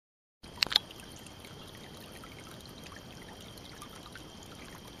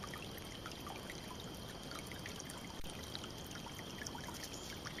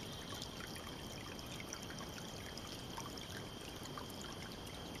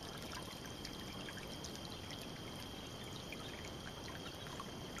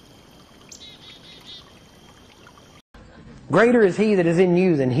Greater is He that is in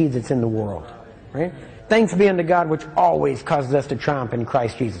you than he that's in the world. Right? Thanks be unto God which always causes us to triumph in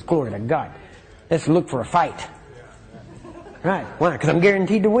Christ Jesus. Glory to God. Let's look for a fight. Right. Why? Because I'm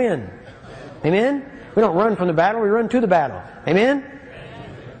guaranteed to win. Amen? We don't run from the battle, we run to the battle. Amen?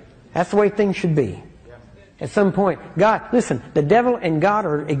 That's the way things should be. At some point, God, listen, the devil and God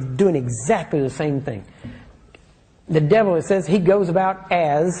are doing exactly the same thing. The devil, it says, he goes about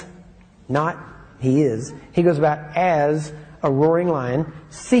as, not he is, he goes about as a roaring lion,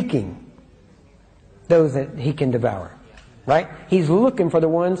 seeking those that he can devour. Right? He's looking for the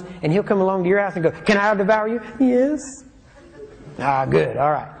ones, and he'll come along to your house and go, can I devour you? Yes. Ah, good,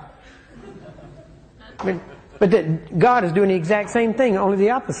 all right. But God is doing the exact same thing, only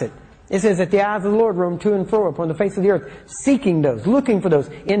the opposite. It says that the eyes of the Lord roam to and fro upon the face of the earth, seeking those, looking for those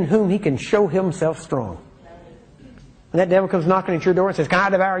in whom He can show Himself strong. And that devil comes knocking at your door and says, can I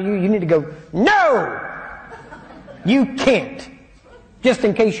devour you? You need to go, no! You can't. Just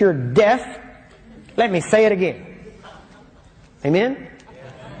in case you're deaf, let me say it again. Amen?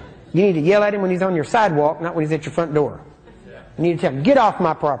 You need to yell at him when he's on your sidewalk, not when he's at your front door. You need to tell him, get off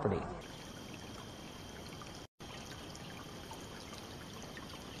my property.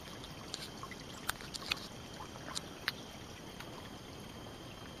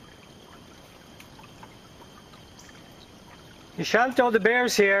 You shan't throw the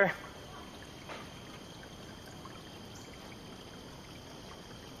bears here.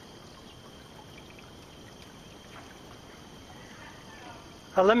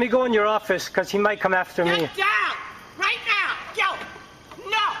 Let me go in your office, because he might come after me. Get down! Right now! Go!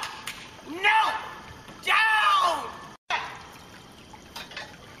 No! No!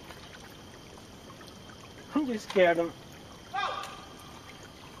 Down! You scared him.